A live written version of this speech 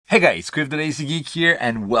Hey guys, Cuiv the Lazy Geek here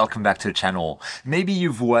and welcome back to the channel. Maybe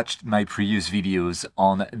you've watched my previous videos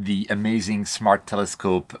on the amazing smart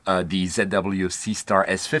telescope, the ZW Seestar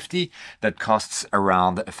S50 that costs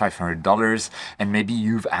around $500, and maybe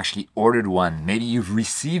you've actually ordered one. Maybe you've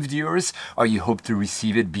received yours or you hope to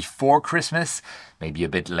receive it before Christmas, maybe a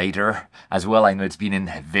bit later as well. I know it's been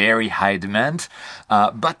in very high demand,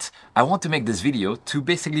 but I want to make this video to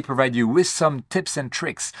basically provide you with some tips and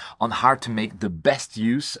tricks on how to make the best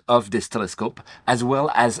use of this telescope, as well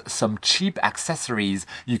as some cheap accessories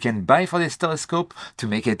you can buy for this telescope to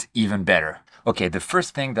make it even better. Okay, the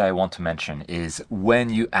first thing that I want to mention is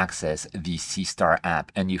when you access the Seestar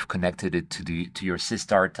app and you've connected it to your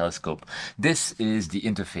Seestar telescope, this is the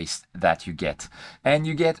interface that you get. And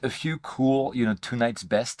you get a few cool, tonight's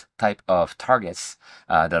best type of targets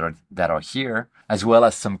that are here, as well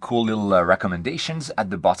as some cool little recommendations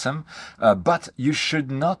at the bottom. But you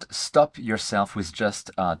should not stop yourself with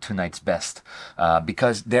just tonight's best,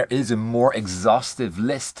 because there is a more exhaustive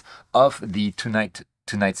list of the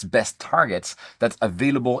tonight's best targets that's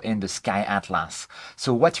available in the Sky Atlas.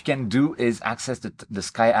 So what you can do is access the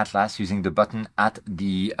Sky Atlas using the button at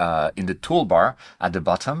the in the toolbar at the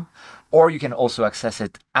bottom, or you can also access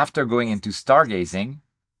it after going into stargazing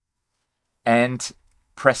and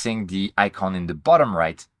pressing the icon in the bottom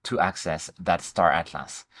right to access that Star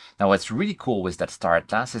Atlas. Now, what's really cool with that Star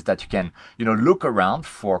Atlas is that you can, look around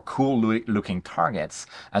for cool looking targets,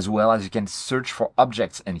 as well as you can search for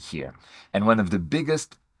objects in here. And one of the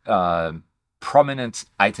biggest prominent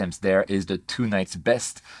items there is the tonight's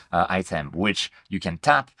best item, which you can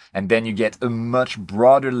tap, and then you get a much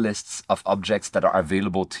broader list of objects that are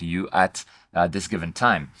available to you at this given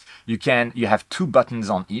time. You have two buttons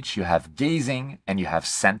on each. You have gazing and you have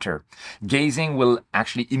center. Gazing will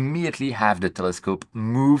actually immediately have the telescope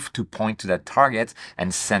move to point to that target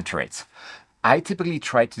and center it. I typically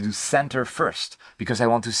try to do center first because I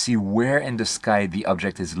want to see where in the sky the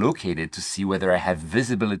object is located to see whether I have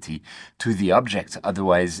visibility to the object.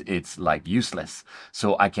 Otherwise, it's like useless.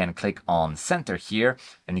 So I can click on center here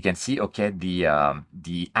and you can see, okay,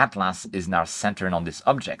 the atlas is now centered on this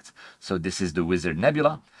object. So this is the Wizard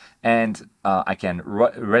Nebula. And I can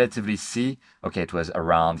relatively see, okay, it was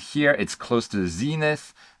around here. It's close to the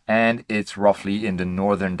zenith, and it's roughly in the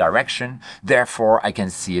northern direction. Therefore, I can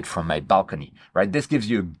see it from my balcony, right? This gives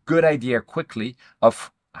you a good idea quickly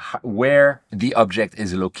of where the object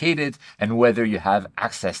is located and whether you have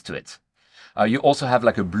access to it. You also have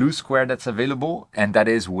like a blue square that's available, and that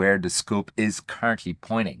is where the scope is currently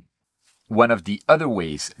pointing. One of the other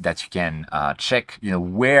ways that you can check,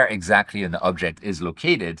 where exactly an object is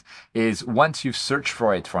located is once you've searched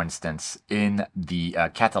for it, for instance, in the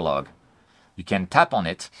catalog. You can tap on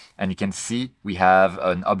it and you can see we have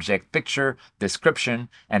an object picture, description,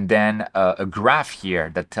 and then a graph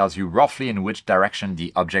here that tells you roughly in which direction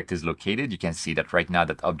the object is located. You can see that right now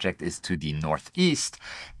that object is to the northeast,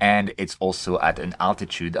 and it's also at an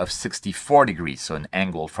altitude of 64 degrees, so an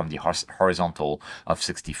angle from the horizontal of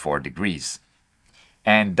 64 degrees.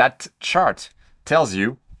 And that chart tells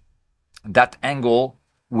you that angle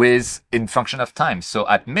in function of time. So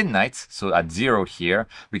at midnight, so at 0 here,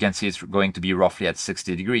 we can see it's going to be roughly at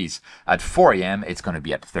 60 degrees. At 4 a.m., it's going to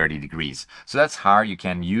be at 30 degrees. So that's how you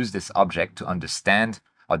can use this object to understand,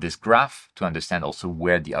 or this graph, to understand also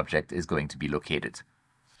where the object is going to be located.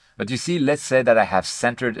 But you see, let's say that I have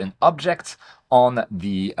centered an object on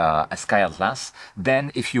the Sky Atlas.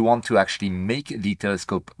 Then if you want to actually make the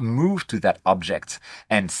telescope move to that object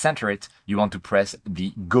and center it, you want to press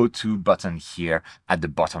the Go To button here at the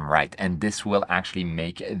bottom right. And this will actually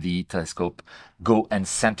make the telescope go and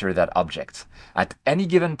center that object. At any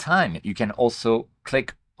given time, you can also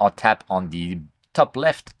click or tap on the top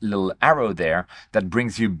left little arrow there that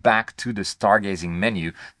brings you back to the stargazing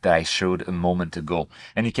menu that I showed a moment ago.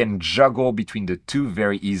 And you can juggle between the two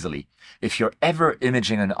very easily. If you're ever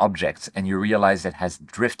imaging an object and you realize it has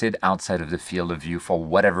drifted outside of the field of view for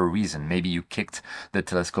whatever reason, maybe you kicked the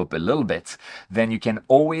telescope a little bit, then you can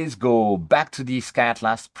always go back to the Sky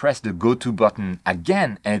Atlas, press the Go To button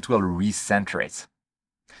again, and it will recenter it.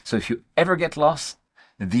 So if you ever get lost,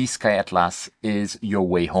 the Sky Atlas is your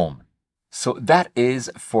way home. So that is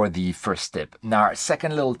for the first tip. Now, our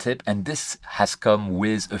second little tip, and this has come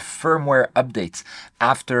with a firmware update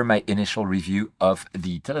after my initial review of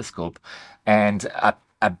the telescope. And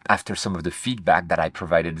after some of the feedback that I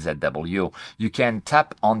provided ZW, you can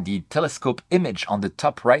tap on the telescope image on the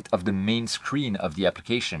top right of the main screen of the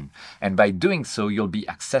application. And by doing so, you'll be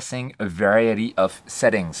accessing a variety of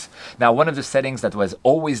settings. Now, one of the settings that was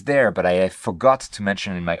always there, but I forgot to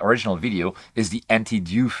mention in my original video, is the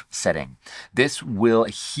anti-dew setting. This will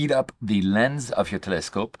heat up the lens of your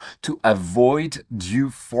telescope to avoid dew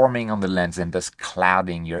forming on the lens and thus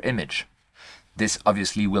clouding your image. This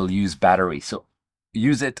obviously will use battery, so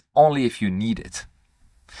use it only if you need it.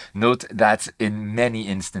 Note that in many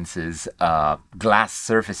instances, glass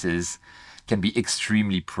surfaces can be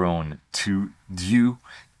extremely prone to dew,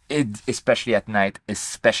 especially at night,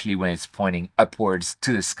 especially when it's pointing upwards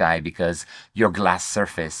to the sky, because your glass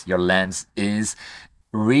surface, your lens, is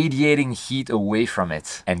radiating heat away from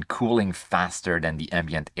it and cooling faster than the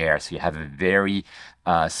ambient air. So you have a very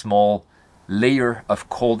small layer of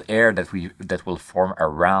cold air that will form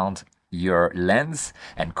around your lens,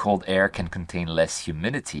 and cold air can contain less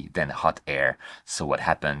humidity than hot air. So what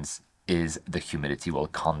happens is the humidity will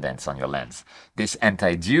condense on your lens. This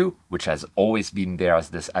anti-dew, which has always been there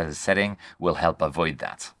as a setting, will help avoid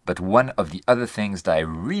that. But one of the other things that I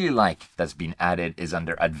really like that's been added is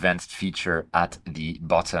under advanced feature at the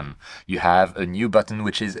bottom. You have a new button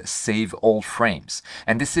which is Save All Frames.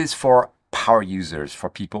 And this is for power users, for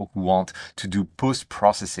people who want to do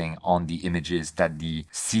post-processing on the images that the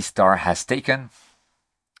Seestar has taken.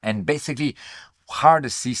 And basically, how the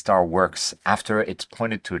Seestar works, after it's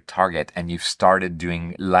pointed to a target and you've started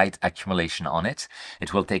doing light accumulation on it,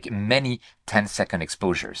 it will take many 10-second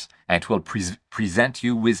exposures, and it will present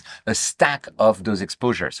you with a stack of those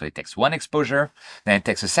exposures. So it takes one exposure, then it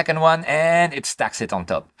takes a second one, and it stacks it on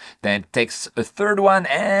top. Then it takes a third one,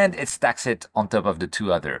 and it stacks it on top of the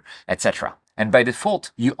two other, etc. And by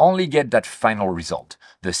default, you only get that final result.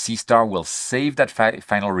 The Seestar will save that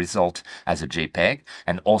final result as a JPEG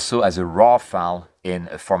and also as a RAW file in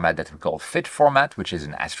a format that we call FIT format, which is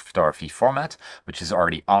an astrophotography format, which is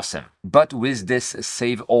already awesome. But with this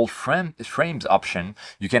Save All Frames option,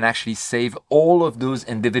 you can actually save all of those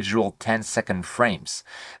individual 10-second frames.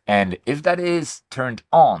 And if that is turned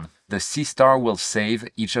on, the Seestar will save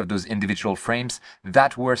each of those individual frames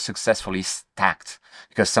that were successfully stacked.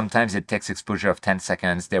 Because sometimes it takes exposure of 10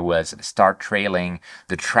 seconds, there was star trailing,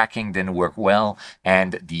 the tracking didn't work well,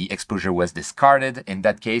 and the exposure was discarded. In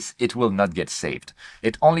that case, it will not get saved.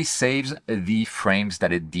 It only saves the frames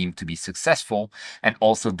that it deemed to be successful, and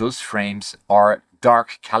also those frames are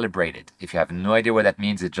dark calibrated. If you have no idea what that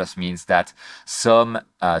means, it just means that some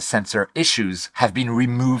sensor issues have been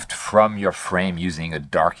removed from your frame using a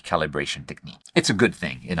dark calibration technique. It's a good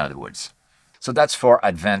thing, in other words. So that's for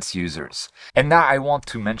advanced users. And now I want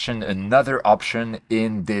to mention another option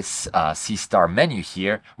in this Seestar menu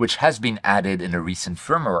here, which has been added in a recent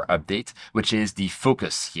firmware update, which is the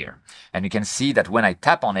focus here. And you can see that when I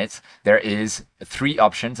tap on it, there is 3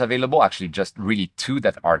 options available, actually just really 2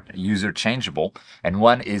 that are user changeable. And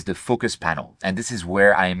one is the focus panel. And this is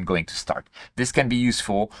where I am going to start. This can be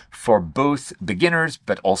useful for both beginners,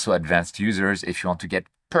 but also advanced users if you want to get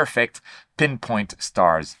perfect pinpoint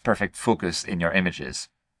stars, perfect focus in your images.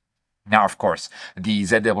 Now, of course, the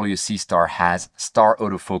ZW Seestar has star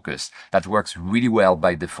autofocus that works really well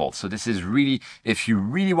by default. So this is really, if you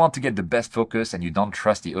really want to get the best focus and you don't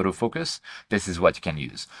trust the autofocus, this is what you can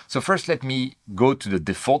use. So first, let me go to the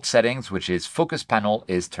default settings, which is focus panel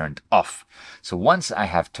is turned off. So once I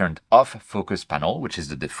have turned off focus panel, which is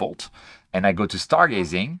the default, and I go to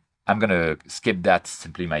stargazing, I'm going to skip that.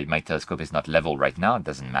 Simply my telescope is not level right now. It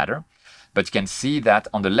doesn't matter. But you can see that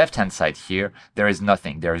on the left-hand side here, there is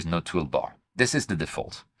nothing. There is no toolbar. This is the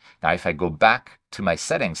default. Now, if I go back to my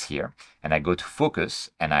settings here and I go to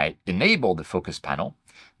focus and I enable the focus panel,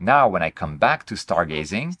 now when I come back to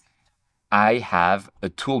stargazing, I have a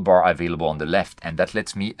toolbar available on the left, and that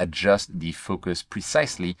lets me adjust the focus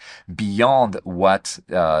precisely beyond what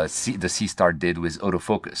the Seestar did with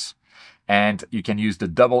autofocus. And you can use the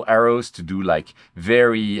double arrows to do like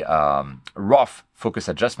very rough focus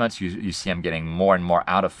adjustments. You see I'm getting more and more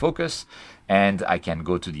out of focus. And I can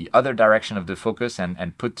go to the other direction of the focus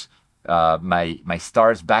and put my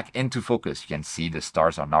stars back into focus. You can see the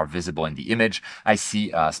stars are now visible in the image. I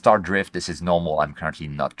see star drift. This is normal. I'm currently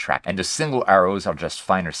not tracked. And the single arrows are just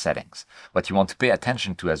finer settings. What you want to pay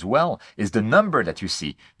attention to as well is the number that you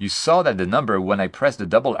see. You saw that the number, when I press the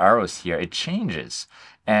double arrows here, it changes.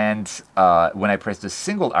 And when I press the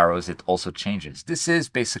single arrows, it also changes. This is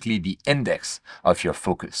basically the index of your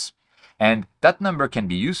focus. And that number can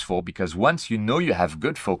be useful because once you know you have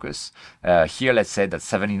good focus, here let's say that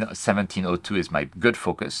 1702 is my good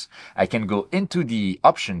focus, I can go into the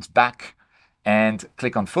options back and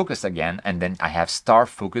click on focus again, and then I have star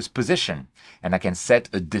focus position, and I can set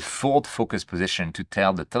a default focus position to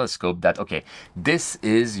tell the telescope that, okay, this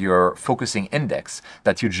is your focusing index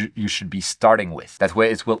that you should be starting with. That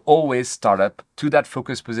way it will always start up to that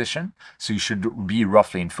focus position, so you should be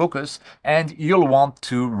roughly in focus, and you'll want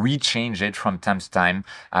to rechange it from time to time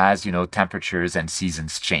as, you know, temperatures and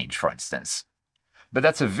seasons change, for instance. But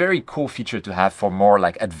that's a very cool feature to have for more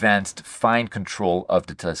like advanced fine control of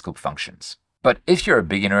the telescope functions. But if you're a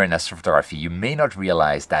beginner in astrophotography, you may not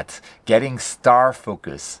realize that getting star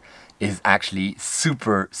focus is actually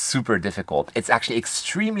super difficult. It's actually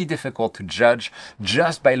extremely difficult to judge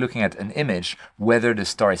just by looking at an image whether the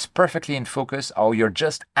star is perfectly in focus or you're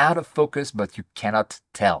just out of focus, but you cannot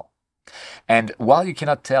tell. And while you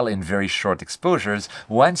cannot tell in very short exposures,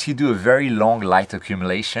 once you do a very long light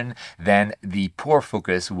accumulation, then the poor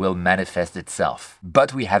focus will manifest itself.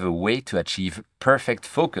 But we have a way to achieve perfect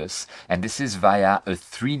focus, and this is via a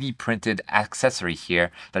 3D printed accessory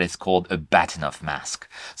here that is called a Bahtinov mask.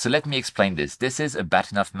 So let me explain this. This is a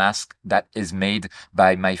Bahtinov mask that is made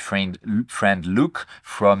by my friend Luke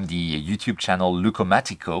from the YouTube channel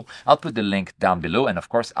Lucomatico. I'll put the link down below, and of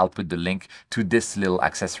course I'll put the link to this little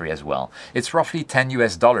accessory as well. It's roughly $10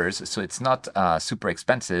 US, so it's not super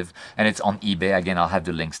expensive, and it's on eBay. Again, I'll have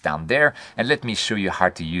the links down there, and let me show you how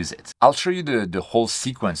to use it. I'll show you the whole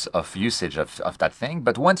sequence of usage of that thing,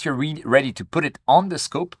 but once you're ready to put it on the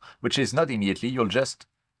scope, which is not immediately, you'll just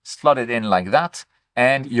slot it in like that,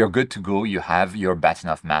 and you're good to go. You have your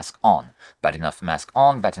Bahtinov mask on. Bahtinov mask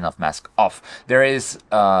on, Bahtinov mask off. There is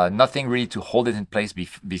nothing really to hold it in place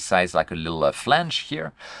besides like a little flange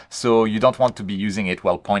here. So you don't want to be using it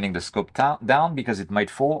while pointing the scope down because it might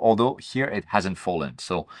fall, although here it hasn't fallen.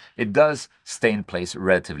 So it does stay in place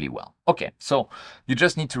relatively well. Okay, so you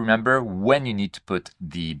just need to remember when you need to put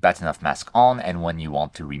the Bahtinov mask on and when you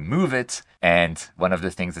want to remove it. And one of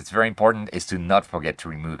the things that's very important is to not forget to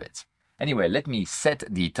remove it. Anyway, let me set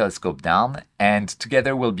the telescope down, and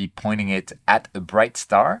together we'll be pointing it at a bright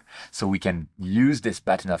star so we can use this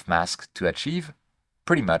Bahtinov mask to achieve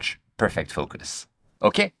pretty much perfect focus.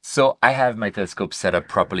 Okay, so I have my telescope set up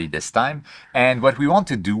properly this time, and what we want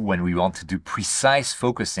to do when we want to do precise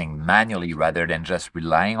focusing manually rather than just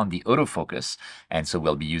relying on the autofocus, and so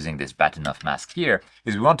we'll be using this Bahtinov mask here,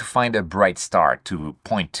 is we want to find a bright star to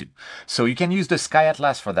point to. So you can use the Sky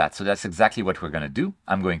Atlas for that, so that's exactly what we're going to do.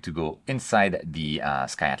 I'm going to go inside the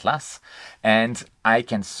Sky Atlas, and I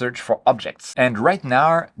can search for objects. And right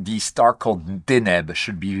now, the star called Deneb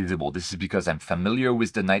should be visible. This is because I'm familiar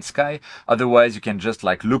with the night sky. Otherwise, you can just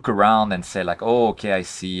like look around and say like, oh, okay, I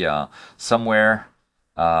see somewhere.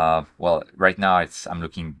 Well, right now I'm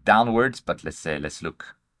looking downwards, but let's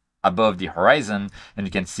look above the horizon, and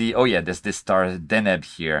you can see, oh yeah, there's this star Deneb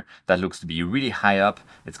here that looks to be really high up.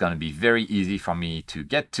 It's going to be very easy for me to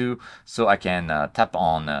get to, so I can tap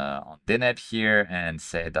on Deneb here and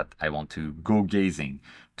say that I want to go gazing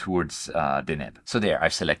towards Deneb. So there,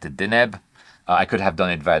 I've selected Deneb. I could have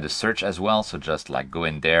done it via the search as well, so just like go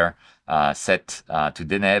in there, set to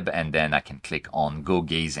Deneb, and then I can click on Go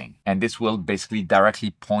Gazing. And this will basically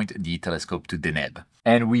directly point the telescope to Deneb.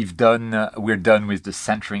 And we're done with the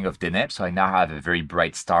centering of Deneb, so I now have a very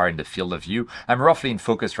bright star in the field of view. I'm roughly in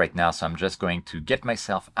focus right now, so I'm just going to get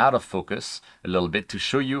myself out of focus a little bit to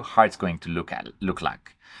show you how it's going to look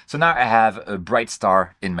like. So now I have a bright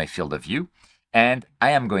star in my field of view, and I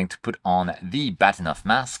am going to put on the Bahtinov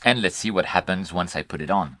mask, and let's see what happens once I put it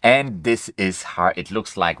on. And this is how it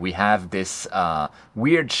looks like. We have this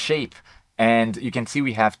weird shape, and you can see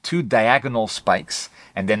we have two diagonal spikes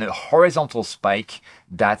and then a horizontal spike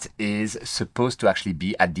that is supposed to actually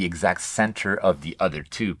be at the exact center of the other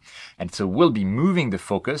two. And so we'll be moving the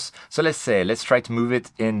focus. So let's try to move it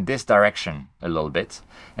in this direction a little bit.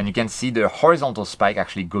 And you can see the horizontal spike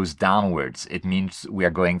actually goes downwards. It means we are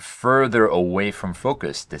going further away from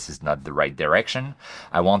focus. This is not the right direction.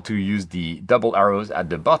 I want to use the double arrows at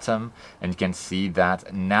the bottom, and you can see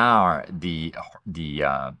that now the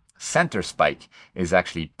center spike is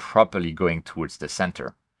actually properly going towards the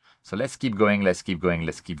center. So let's keep going, let's keep going,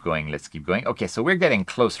 let's keep going, let's keep going. Okay, so we're getting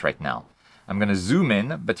close right now. I'm going to zoom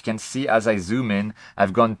in, but you can see as I zoom in,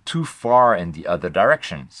 I've gone too far in the other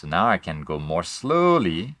direction. So now I can go more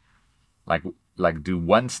slowly, like do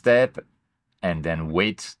one step and then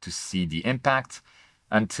wait to see the impact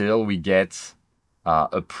until we get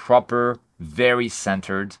a proper, very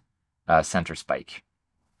centered center spike.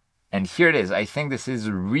 And here it is. I think this is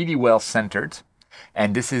really well centered.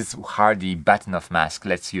 And this is how the Bahtinov mask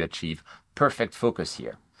lets you achieve perfect focus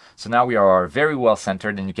here. So now we are very well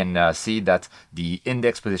centered, and you can see that the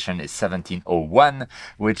index position is 1701,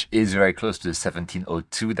 which is very close to the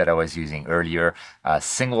 1702 that I was using earlier.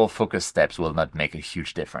 Single focus steps will not make a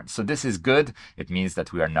huge difference. So this is good. It means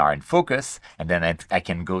that we are now in focus, and then I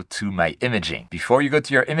can go to my imaging. Before you go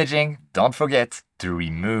to your imaging, don't forget to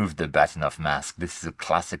remove the Bahtinov mask. This is a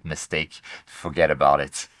classic mistake. Forget about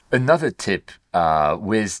it. Another tip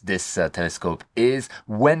with this telescope is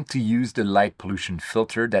when to use the light pollution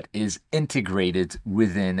filter that is integrated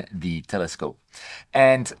within the telescope.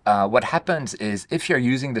 And what happens is if you're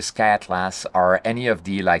using the Sky Atlas or any of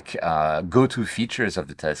the go-to features of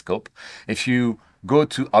the telescope, if you go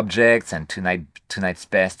to objects and tonight's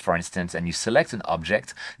best, for instance, and you select an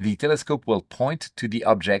object, the telescope will point to the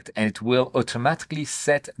object and it will automatically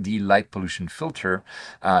set the light pollution filter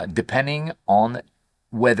depending on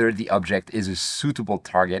whether the object is a suitable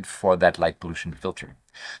target for that light pollution filter.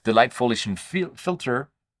 The light pollution filter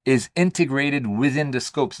is integrated within the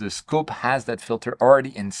scope. So the scope has that filter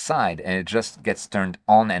already inside and it just gets turned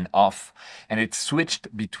on and off. And it's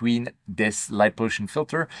switched between this light pollution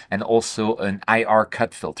filter and also an IR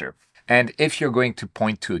cut filter. And if you're going to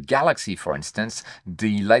point to a galaxy, for instance,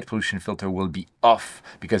 the light pollution filter will be off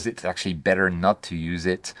because it's actually better not to use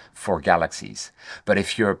it for galaxies. But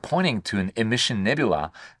if you're pointing to an emission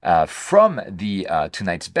nebula from the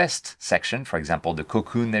Tonight's Best section, for example, the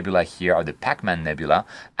Cocoon Nebula here or the Pac-Man Nebula,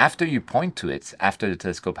 after you point to it, after the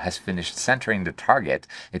telescope has finished centering the target,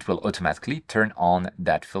 it will automatically turn on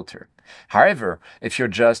that filter. However, if you're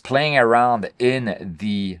just playing around in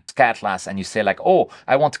the Sky Atlas and you say like, oh,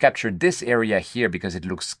 I want to capture this area here because it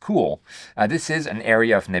looks cool. This is an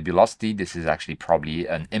area of nebulosity. This is actually probably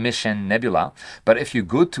an emission nebula. But if you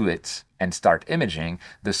go to it and start imaging,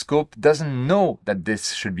 the scope doesn't know that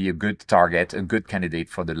this should be a good target, a good candidate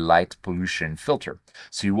for the light pollution filter.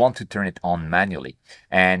 So you want to turn it on manually.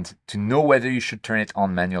 And to know whether you should turn it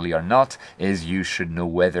on manually or not is you should know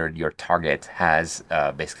whether your target has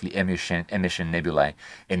basically emission nebulae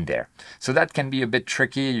in there. So that can be a bit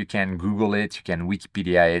tricky. You can Google it, you can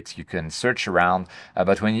Wikipedia it, you can search around.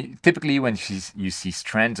 But typically when you see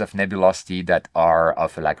strands of nebulosity that are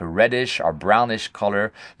of like a reddish or brownish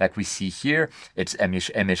color, like we see here, it's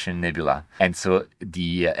emission nebula. And so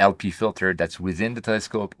the LP filter that's within the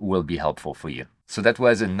telescope will be helpful for you. So that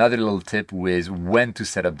was another little tip with when to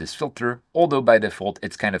set up this filter, although by default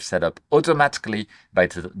it's kind of set up automatically by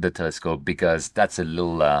the telescope because that's a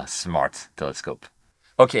little smart telescope.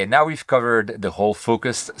 Okay, now we've covered the whole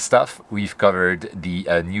focus stuff. We've covered the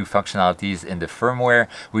new functionalities in the firmware.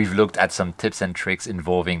 We've looked at some tips and tricks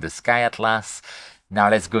involving the Sky Atlas. Now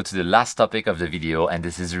let's go to the last topic of the video, and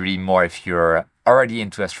this is really more if you're already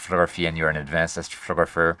into astrophotography and you're an advanced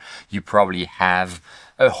astrophotographer. You probably have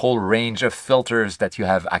a whole range of filters that you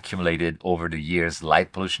have accumulated over the years,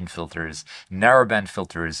 light pollution filters, narrowband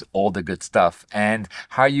filters, all the good stuff, and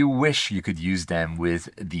how you wish you could use them with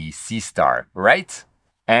the Seestar, right?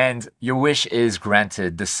 And your wish is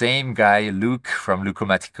granted. The same guy, Luke from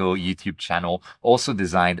Lucomatico YouTube channel, also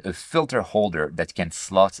designed a filter holder that can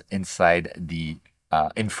slot inside the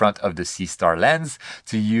in front of the Seestar lens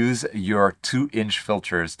to use your 2-inch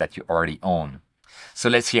filters that you already own. So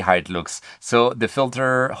let's see how it looks. So the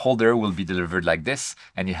filter holder will be delivered like this,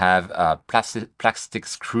 and you have plastic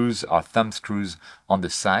screws or thumb screws on the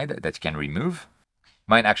side that you can remove.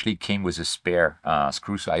 Mine actually came with a spare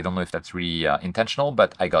screw, so I don't know if that's really intentional,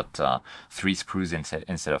 but I got 3 screws instead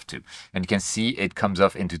of 2. And you can see it comes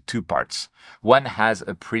off into 2 parts. One has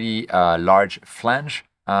a pretty large flange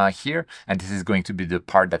here, and this is going to be the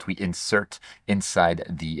part that we insert inside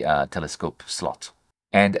the telescope slot.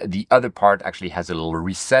 And the other part actually has a little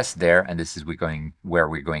recess there, and this is where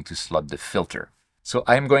we're going to slot the filter. So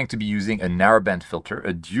I'm going to be using a narrowband filter,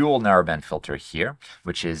 a dual narrowband filter here,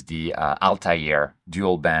 which is the Altair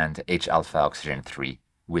dual band H-alpha oxygen 3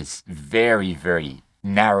 with very, very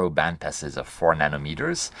narrow band passes of 4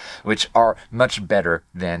 nanometers, which are much better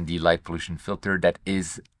than the light pollution filter that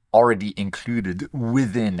is already included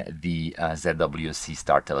within the ZW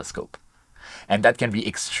Seestar telescope. And that can be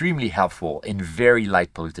extremely helpful in very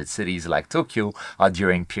light polluted cities like Tokyo or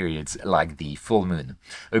during periods like the full moon.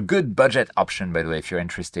 A good budget option, by the way, if you're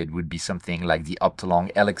interested, would be something like the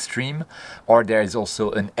Optolong L Extreme, or there is also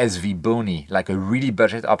an SV Boni, like a really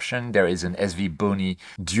budget option. There is an SV Boni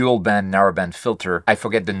dual band narrowband filter. I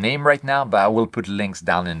forget the name right now, but I will put links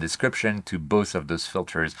down in the description to both of those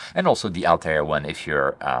filters and also the Altair one if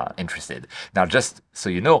you're interested. Now, just so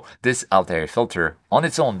you know, this Altair filter on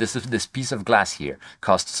its own, this piece piece of glass here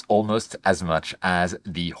costs almost as much as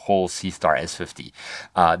the whole Seestar S50.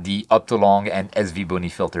 The Optolong and SV Boni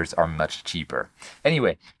filters are much cheaper.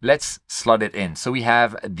 Anyway, let's slot it in. So we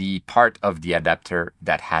have the part of the adapter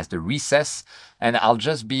that has the recess, and I'll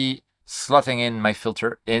just be slotting in my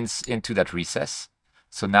filter into that recess.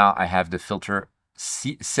 So now I have the filter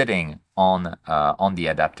sitting on the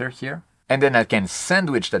adapter here. And then I can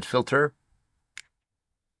sandwich that filter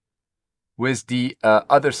with the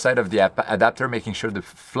other side of the adapter, making sure the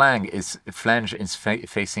flange is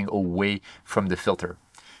facing away from the filter.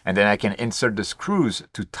 And then I can insert the screws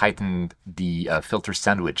to tighten the filter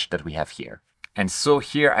sandwich that we have here. And so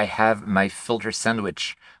here I have my filter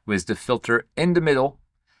sandwich with the filter in the middle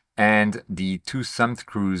and the two thumb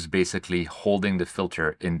screws basically holding the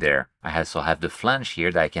filter in there. I also have the flange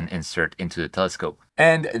here that I can insert into the telescope.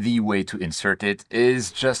 And the way to insert it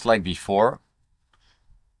is just like before.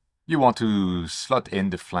 You want to slot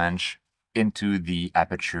in the flange into the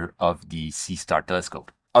aperture of the Seestar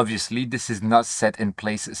telescope. Obviously, this is not set in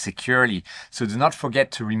place securely, so do not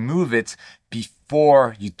forget to remove it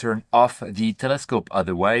before you turn off the telescope.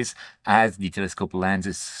 Otherwise, as the telescope lens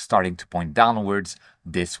is starting to point downwards,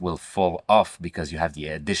 this will fall off because you have the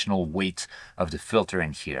additional weight of the filter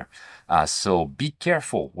in here. So be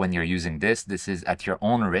careful when you're using this. This is at your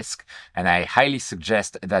own risk, and I highly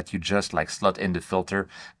suggest that you just like slot in the filter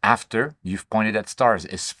after you've pointed at stars,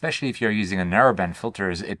 especially if you're using a narrowband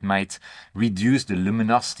filters. It might reduce the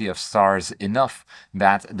luminosity of stars enough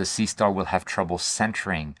that the Seestar will have trouble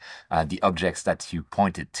centering the objects that you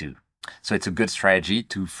pointed to. So it's a good strategy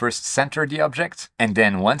to first center the object, and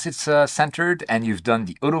then once it's centered and you've done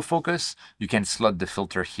the autofocus, you can slot the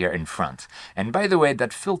filter here in front. And by the way,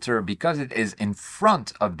 that filter, because it is in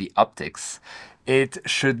front of the optics, it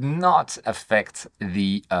should not affect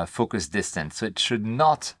the focus distance. So it should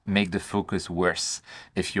not make the focus worse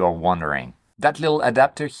if you are wondering. That little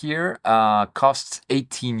adapter here costs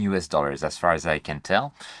 $18 US as far as I can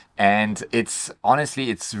tell. And it's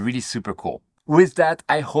really super cool. With that,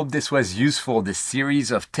 I hope this was useful, this series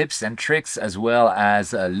of tips and tricks, as well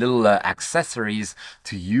as little accessories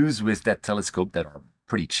to use with that telescope that are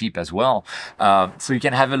pretty cheap as well. So you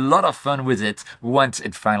can have a lot of fun with it once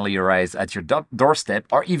it finally arrives at your doorstep,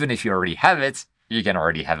 or even if you already have it, you can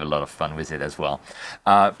already have a lot of fun with it as well.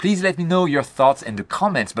 Please let me know your thoughts in the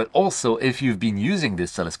comments, but also if you've been using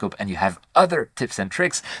this telescope and you have other tips and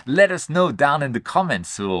tricks, let us know down in the comments.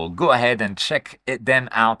 So go ahead and check them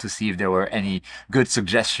out to see if there were any good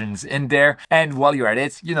suggestions in there. And while you're at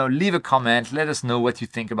it, leave a comment, let us know what you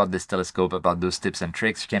think about this telescope, about those tips and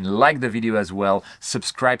tricks. You can like the video as well,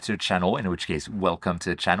 subscribe to the channel, in which case, welcome to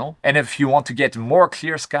the channel. And if you want to get more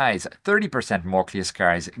clear skies, 30% more clear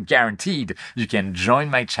skies guaranteed, you can join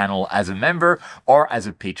my channel as a member or as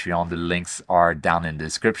a Patreon. The links are down in the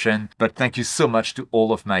description. But thank you so much to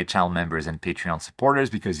all of my channel members and Patreon supporters,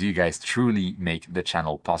 because you guys truly make the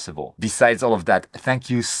channel possible. Besides all of that, thank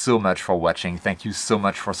you so much for watching. Thank you so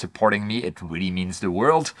much for supporting me. It really means the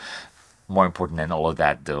world. More important than all of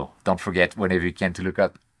that, though, don't forget whenever you can to look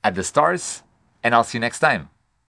up at the stars, and I'll see you next time.